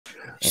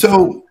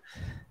So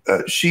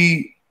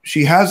she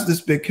has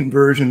this big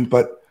conversion,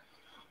 but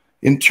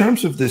in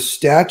terms of this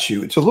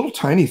statue, it's a little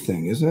tiny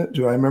thing, isn't it?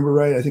 Do I remember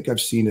right? I think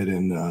I've seen it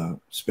in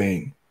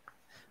Spain.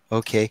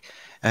 Okay.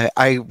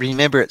 I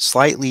remember it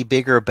slightly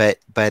bigger, but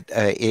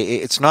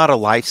it's not a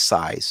life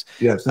size.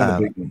 Yeah, it's not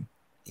a big one.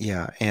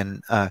 Yeah,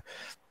 and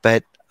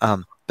but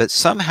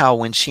somehow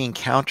when she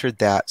encountered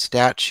that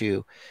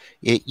statue,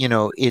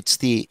 it's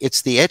the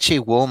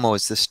Ecce Homo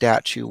is the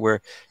statue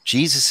where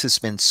Jesus has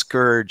been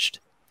scourged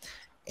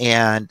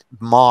and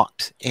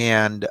mocked,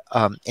 and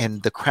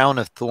the crown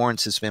of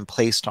thorns has been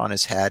placed on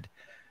his head,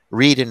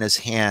 reed in his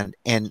hand,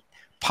 and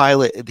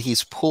Pilate,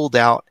 he's pulled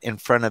out in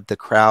front of the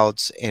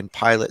crowds, and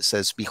Pilate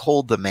says,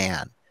 "Behold the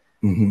man."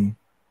 Mm-hmm.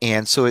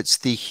 And so it's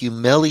the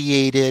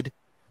humiliated,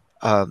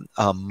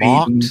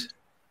 mocked,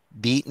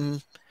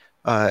 beaten,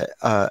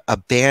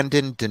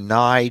 abandoned,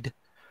 denied,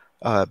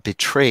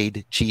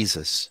 betrayed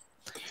Jesus.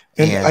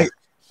 And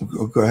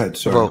go ahead.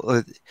 Sorry.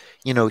 Well,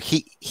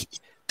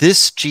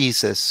 this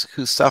Jesus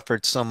who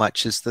suffered so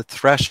much is the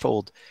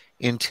threshold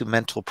into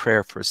mental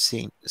prayer for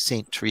Saint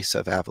Teresa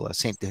of Avila,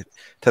 Saint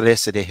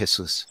Teresa de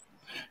Jesus.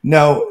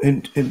 Now,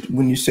 and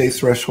when you say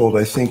threshold,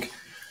 I think,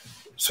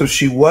 so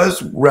she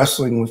was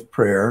wrestling with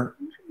prayer.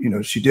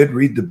 She did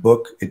read the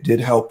book. It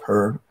did help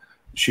her.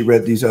 She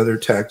read these other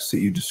texts that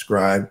you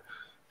described.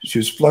 She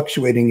was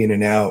fluctuating in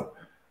and out.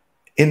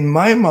 In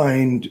my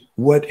mind,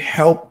 what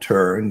helped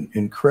her,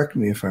 and correct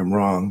me if I'm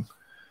wrong,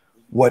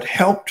 what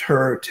helped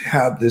her to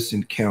have this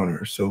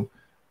encounter? So,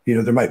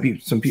 there might be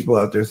some people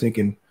out there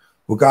thinking,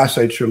 well, gosh,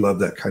 I'd sure love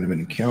that kind of an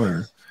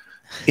encounter.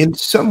 In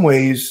some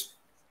ways,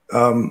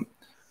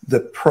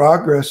 the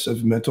progress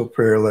of mental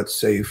prayer, let's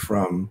say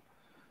from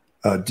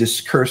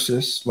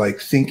discursus,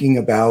 like thinking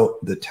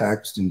about the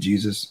text and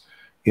Jesus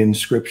in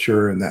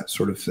scripture and that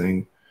sort of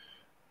thing,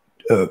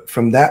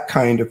 from that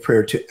kind of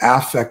prayer to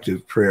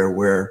affective prayer,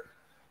 where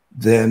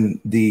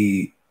then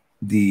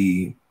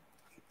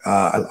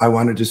I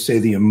wanted to say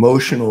the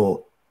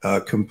emotional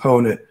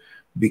component,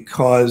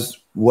 because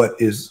what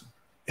is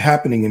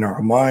happening in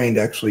our mind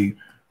actually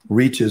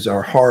reaches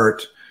our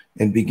heart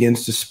and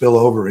begins to spill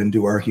over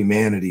into our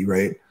humanity,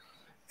 right?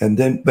 And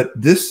then, but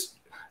this,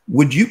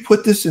 would you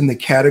put this in the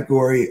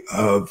category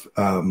of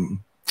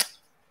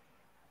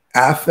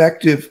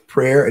affective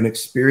prayer and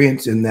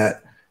experience in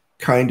that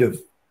kind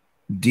of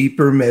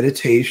deeper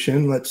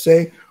meditation, let's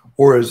say,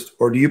 or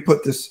do you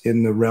put this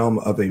in the realm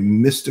of a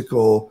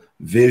mystical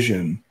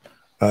vision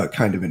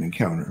kind of an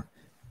encounter?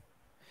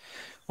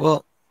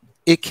 Well,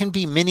 it can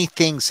be many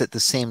things at the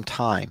same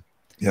time.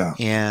 Yeah.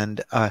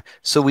 And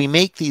so we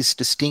make these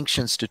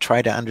distinctions to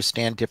try to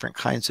understand different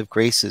kinds of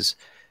graces,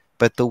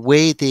 but the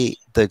way the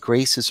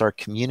graces are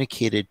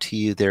communicated to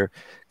you, they're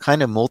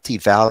kind of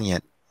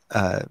multivariant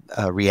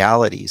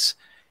realities.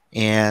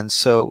 And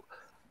so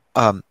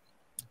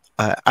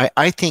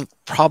I think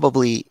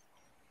probably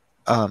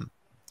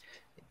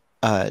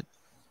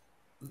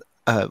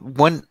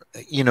when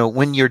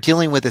you're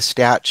dealing with a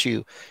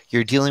statue,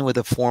 you're dealing with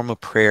a form of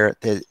prayer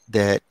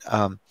that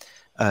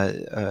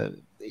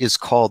is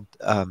called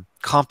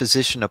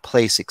composition of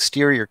place,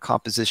 exterior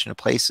composition of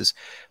places.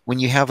 When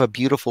you have a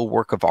beautiful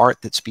work of art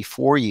that's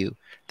before you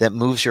that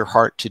moves your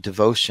heart to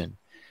devotion,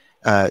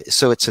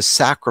 so it's a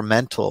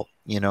sacramental,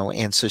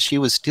 and so she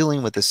was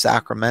dealing with the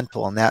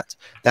sacramental, and that's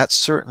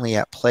certainly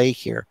at play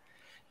here.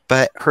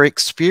 But her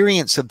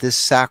experience of this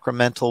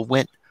sacramental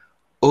went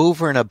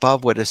over and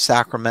above what a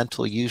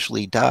sacramental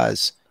usually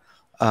does.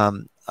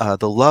 The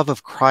love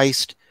of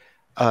Christ,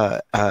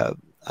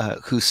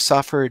 who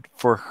suffered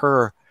for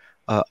her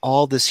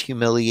all this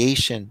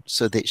humiliation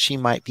so that she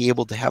might be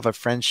able to have a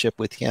friendship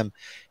with him,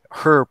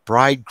 her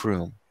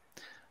bridegroom,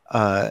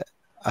 all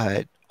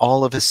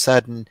of a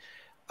sudden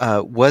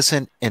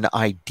wasn't an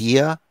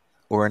idea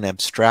or an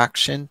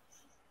abstraction,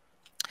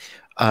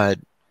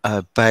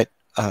 but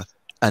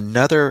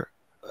another,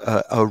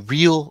 a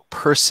real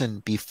person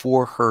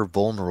before her,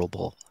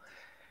 vulnerable.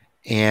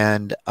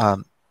 And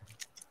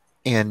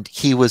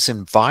he was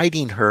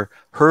inviting her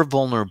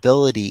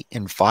vulnerability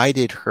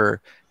invited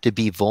her to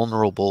be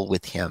vulnerable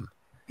with him.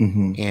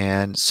 Mm-hmm.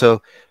 And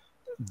so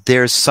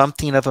there's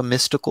something of a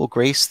mystical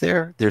grace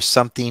there. There's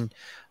something,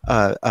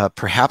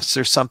 perhaps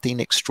there's something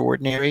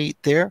extraordinary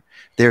there.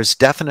 There's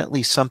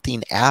definitely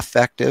something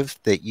affective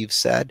that you've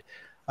said,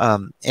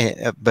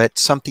 but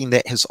something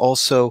that has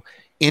also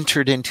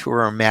entered into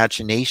her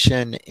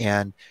imagination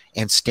and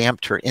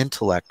stamped her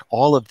intellect.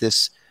 All of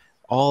this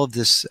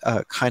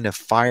kind of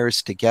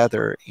fires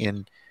together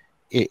in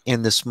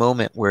this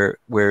moment where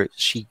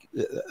she,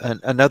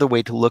 another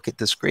way to look at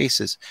this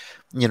grace is,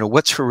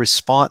 what's her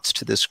response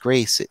to this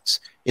grace?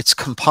 It's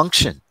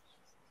compunction.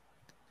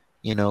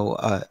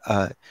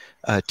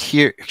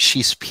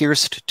 She's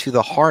pierced to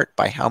the heart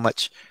by how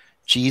much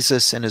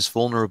Jesus and his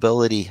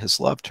vulnerability has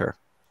loved her.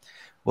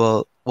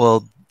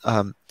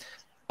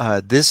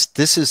 This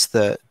is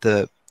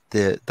the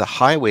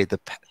highway, the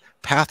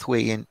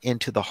pathway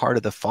into the heart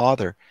of the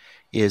Father,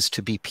 is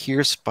to be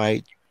pierced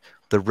by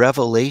the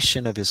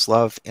revelation of his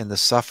love and the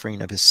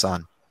suffering of his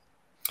Son.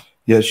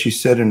 Yes, she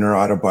said in her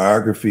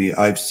autobiography,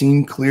 "I've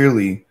seen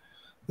clearly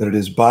that it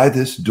is by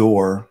this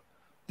door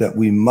that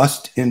we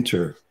must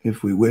enter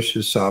if we wish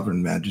His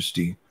sovereign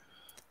majesty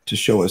to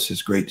show us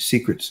His great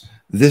secrets."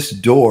 This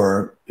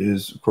door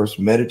is, of course,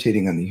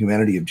 meditating on the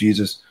humanity of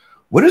Jesus.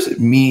 What does it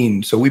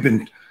mean? So we've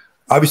been,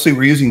 obviously,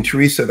 we're using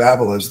Teresa of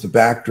Avila as the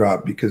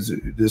backdrop because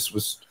this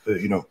was,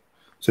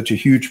 such a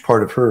huge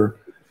part of her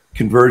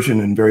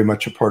conversion and very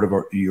much a part of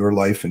your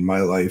life and my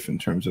life in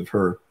terms of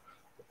her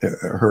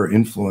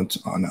influence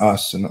on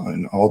us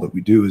and all that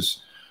we do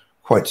is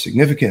quite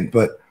significant.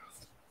 But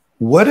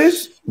what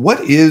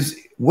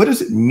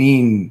does it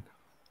mean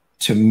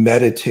to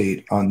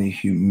meditate on the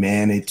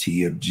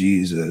humanity of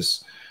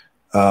Jesus?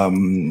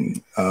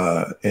 And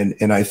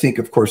I think,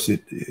 of course,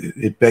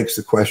 it begs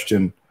the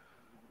question,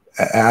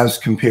 as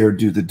compared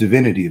to the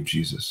divinity of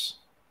Jesus.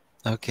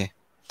 Okay.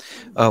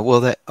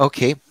 If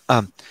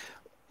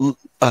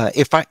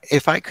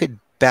I could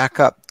back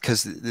up,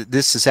 because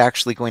this is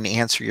actually going to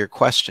answer your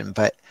question,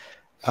 but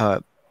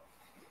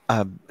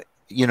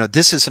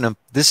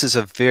this is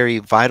a very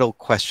vital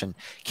question.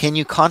 Can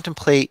you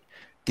contemplate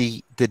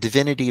the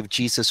divinity of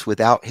Jesus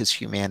without His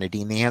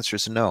humanity? And the answer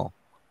is no.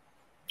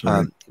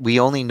 Right. We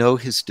only know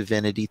His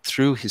divinity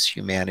through His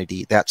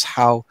humanity. That's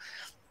how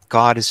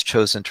God has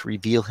chosen to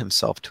reveal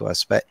Himself to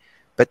us. But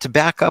to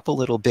back up a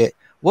little bit,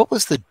 what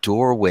was the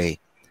doorway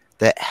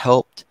that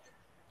helped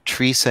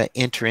Teresa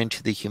enter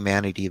into the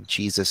humanity of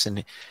Jesus?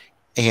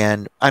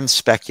 And I'm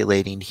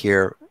speculating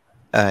here,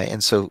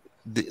 and so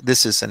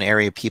this is an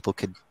area people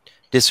could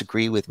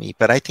disagree with me,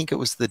 but I think it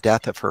was the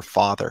death of her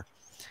father.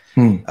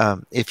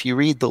 If you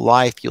read the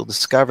life, you'll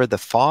discover the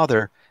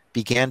father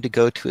began to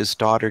go to his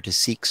daughter to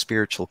seek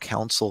spiritual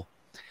counsel.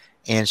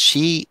 And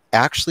she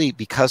actually,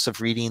 because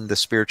of reading the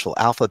spiritual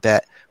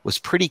alphabet, was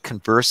pretty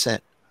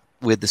conversant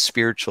with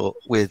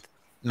with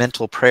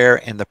mental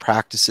prayer and the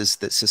practices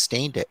that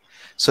sustained it.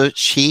 So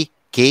she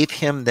gave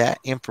him that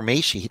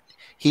information.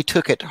 He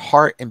took it to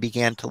heart and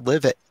began to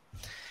live it.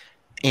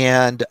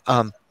 And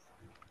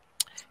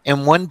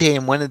one day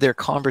in one of their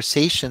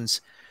conversations,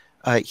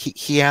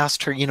 he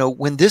asked her,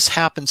 when this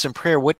happens in prayer, what